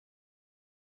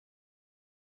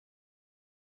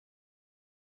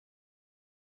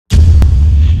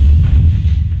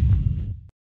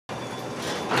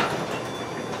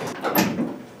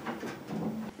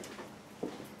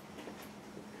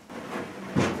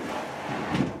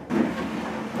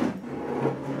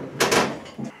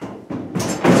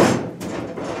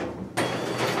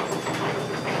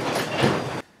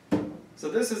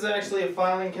this is actually a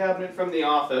filing cabinet from the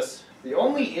office. The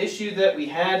only issue that we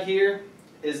had here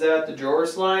is that the drawer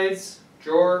slides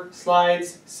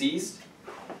ceased,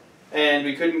 and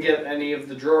we couldn't get any of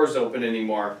the drawers open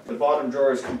anymore. The bottom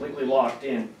drawer is completely locked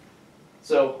in.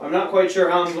 So I'm not quite sure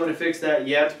how I'm going to fix that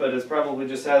yet, but it probably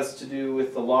just has to do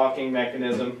with the locking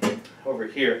mechanism over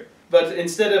here. But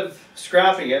instead of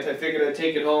scrapping it, I figured I'd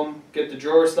take it home, get the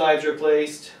drawer slides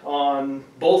replaced on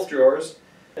both drawers,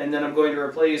 and then I'm going to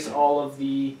replace all of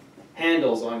the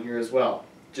handles on here as well,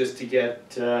 just to get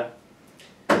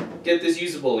this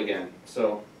usable again.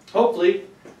 So hopefully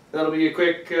that'll be a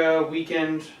quick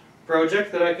weekend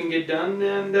project that I can get done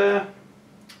and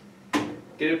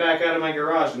get it back out of my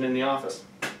garage and in the office.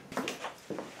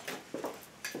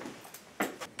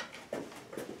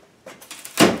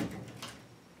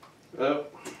 Oh.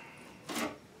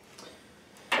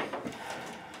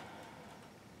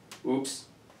 Oops.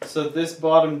 So this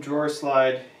bottom drawer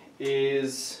slide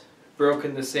is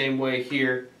broken the same way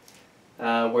here,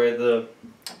 where the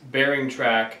bearing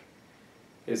track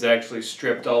is actually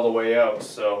stripped all the way out.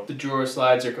 So the drawer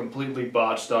slides are completely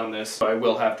botched on this. So I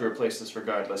will have to replace this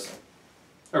regardless.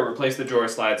 Or replace the drawer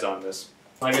slides on this.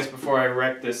 I guess before I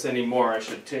wreck this anymore, I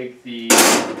should take the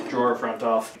drawer front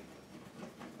off.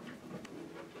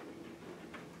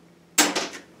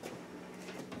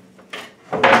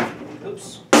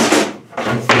 Oops.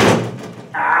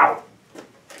 Ow!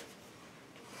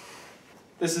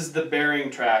 This is the bearing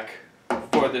track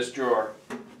for this drawer.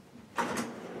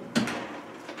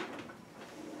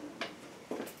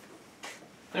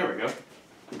 There we go.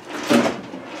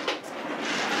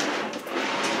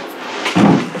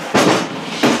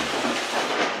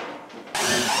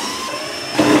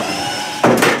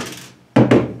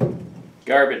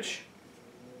 Garbage.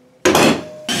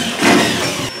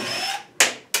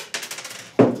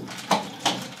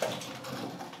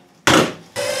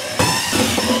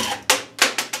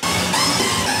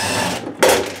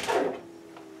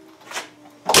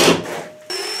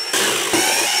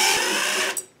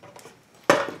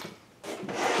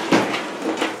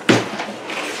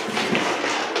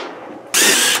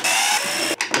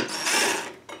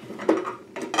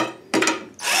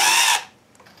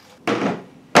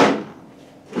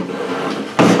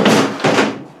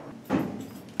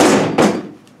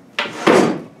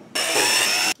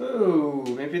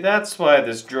 Ooh, maybe that's why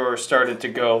this drawer started to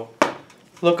go.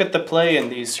 Look at the play in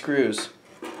these screws.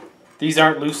 These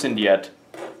aren't loosened yet.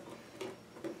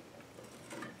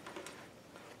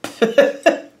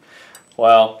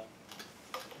 Well,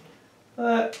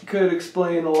 that could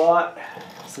explain a lot,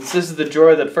 since this is the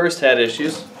drawer that first had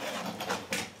issues.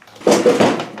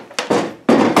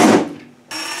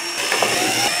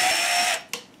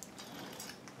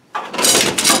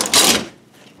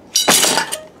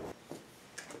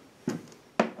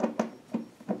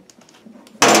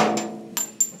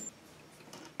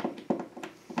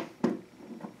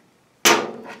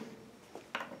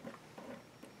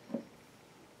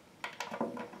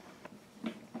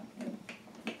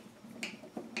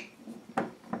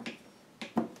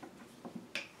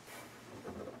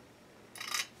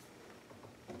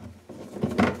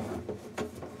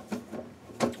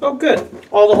 Oh good,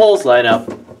 all the holes line up.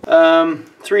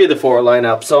 3 of the 4 line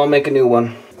up, so I'll make a new one.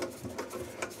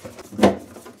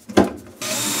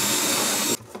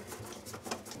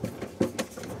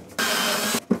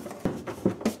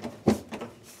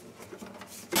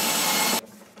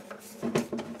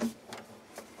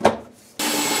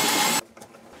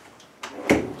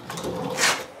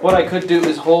 What I could do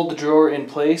is hold the drawer in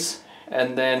place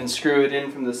and then screw it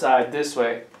in from the side this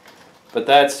way. But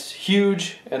that's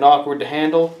huge and awkward to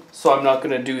handle, so I'm not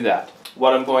going to do that.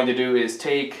 What I'm going to do is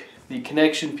take the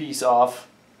connection piece off,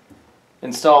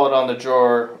 install it on the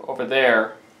drawer over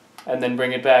there, and then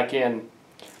bring it back in,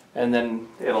 and then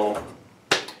it'll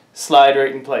slide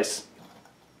right in place.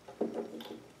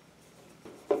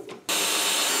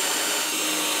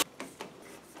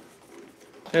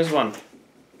 There's one.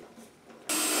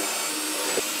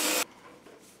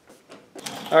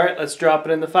 Alright, let's drop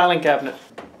it in the filing cabinet.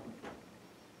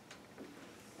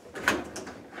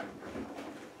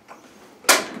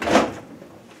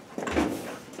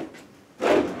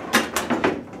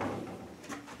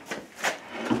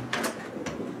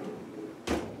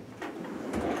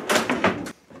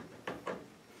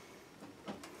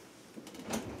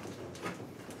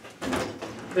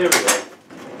 There we go.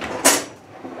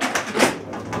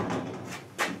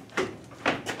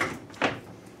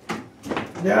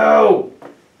 No!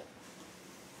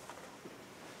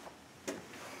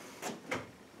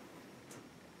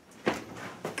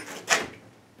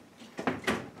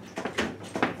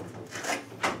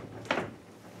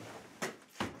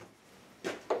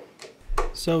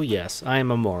 So yes, I am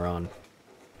a moron.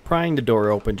 Prying the door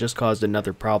open just caused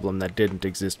another problem that didn't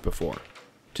exist before.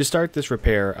 To start this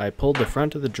repair, I pulled the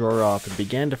front of the drawer off and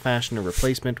began to fashion a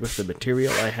replacement with the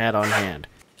material I had on hand.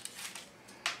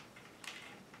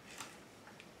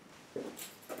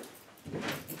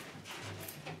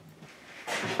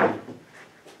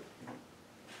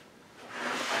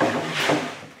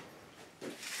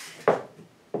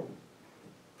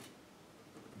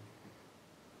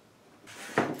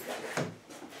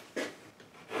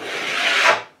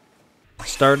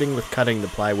 Starting with cutting the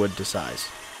plywood to size.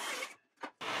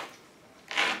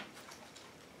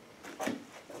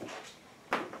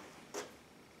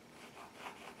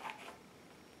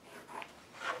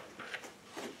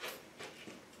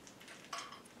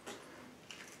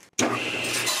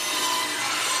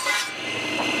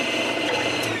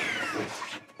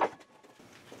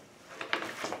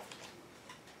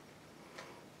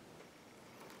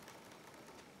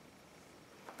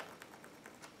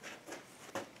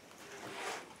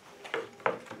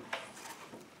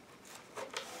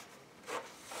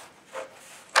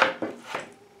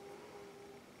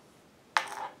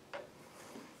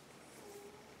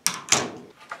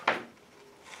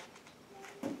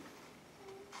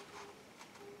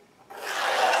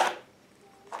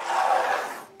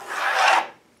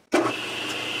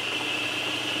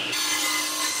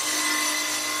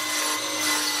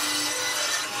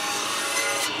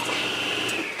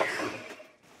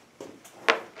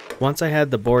 Once I had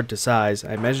the board to size,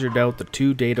 I measured out the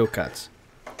 2 dado cuts,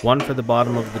 one for the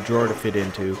bottom of the drawer to fit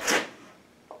into,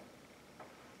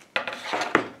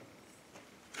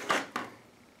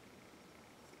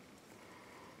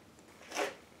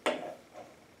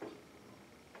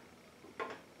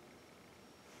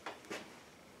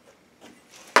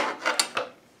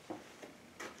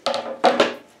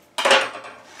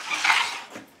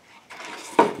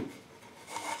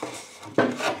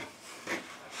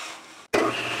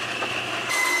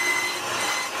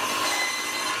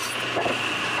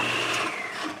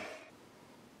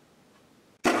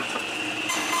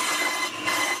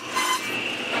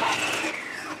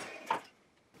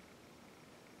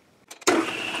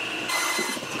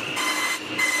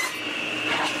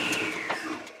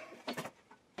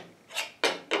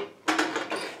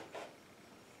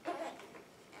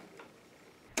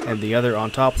 and the other on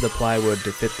top of the plywood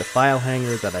to fit the file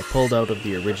hanger that I pulled out of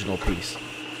the original piece.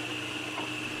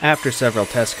 After several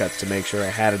test cuts to make sure I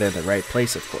had it in the right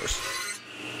place, of course.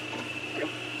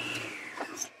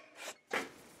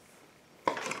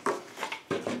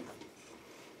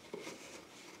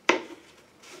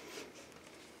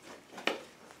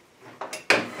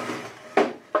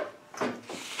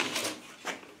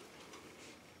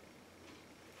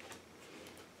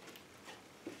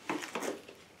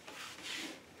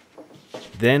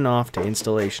 Then off to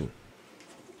installation.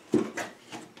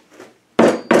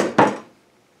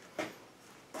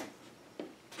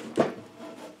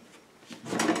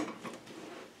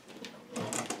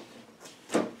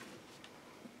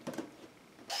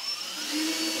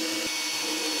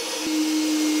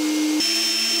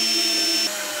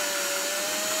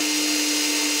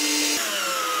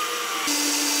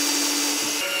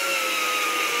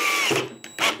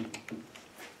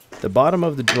 The bottom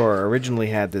of the drawer originally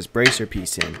had this bracer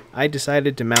piece in. I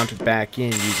decided to mount it back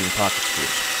in using pocket screws.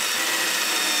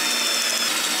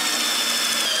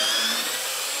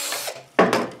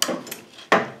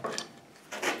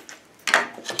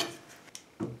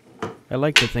 I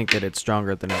like to think that it's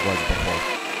stronger than it was before.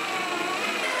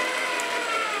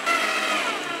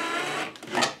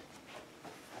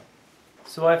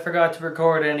 So I forgot to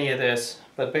record any of this,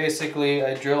 but basically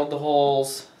I drilled the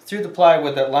holes through the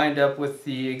plywood that lined up with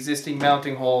the existing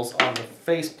mounting holes on the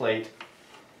faceplate.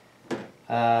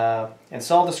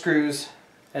 Installed the screws,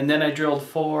 and then I drilled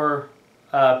 4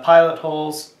 pilot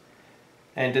holes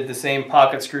and did the same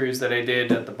pocket screws that I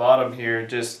did at the bottom here,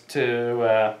 just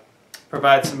to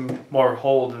provide some more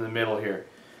hold in the middle here.